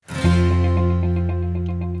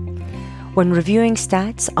When reviewing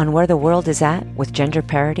stats on where the world is at with gender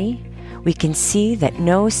parity, we can see that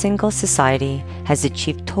no single society has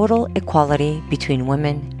achieved total equality between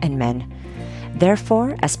women and men.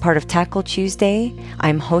 Therefore, as part of Tackle Tuesday,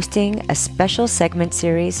 I'm hosting a special segment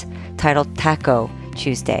series titled Taco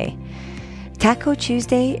Tuesday. Taco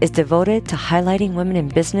Tuesday is devoted to highlighting women in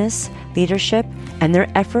business, leadership, and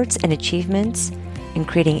their efforts and achievements in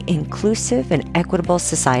creating inclusive and equitable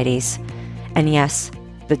societies. And yes,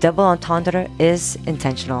 the double entendre is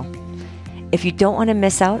intentional. If you don't want to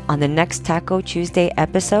miss out on the next Taco Tuesday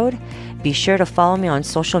episode, be sure to follow me on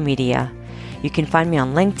social media. You can find me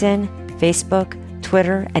on LinkedIn, Facebook,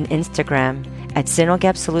 Twitter, and Instagram at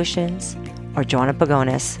Sinogap Solutions or Joanna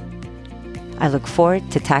Pagonis. I look forward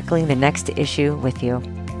to tackling the next issue with you.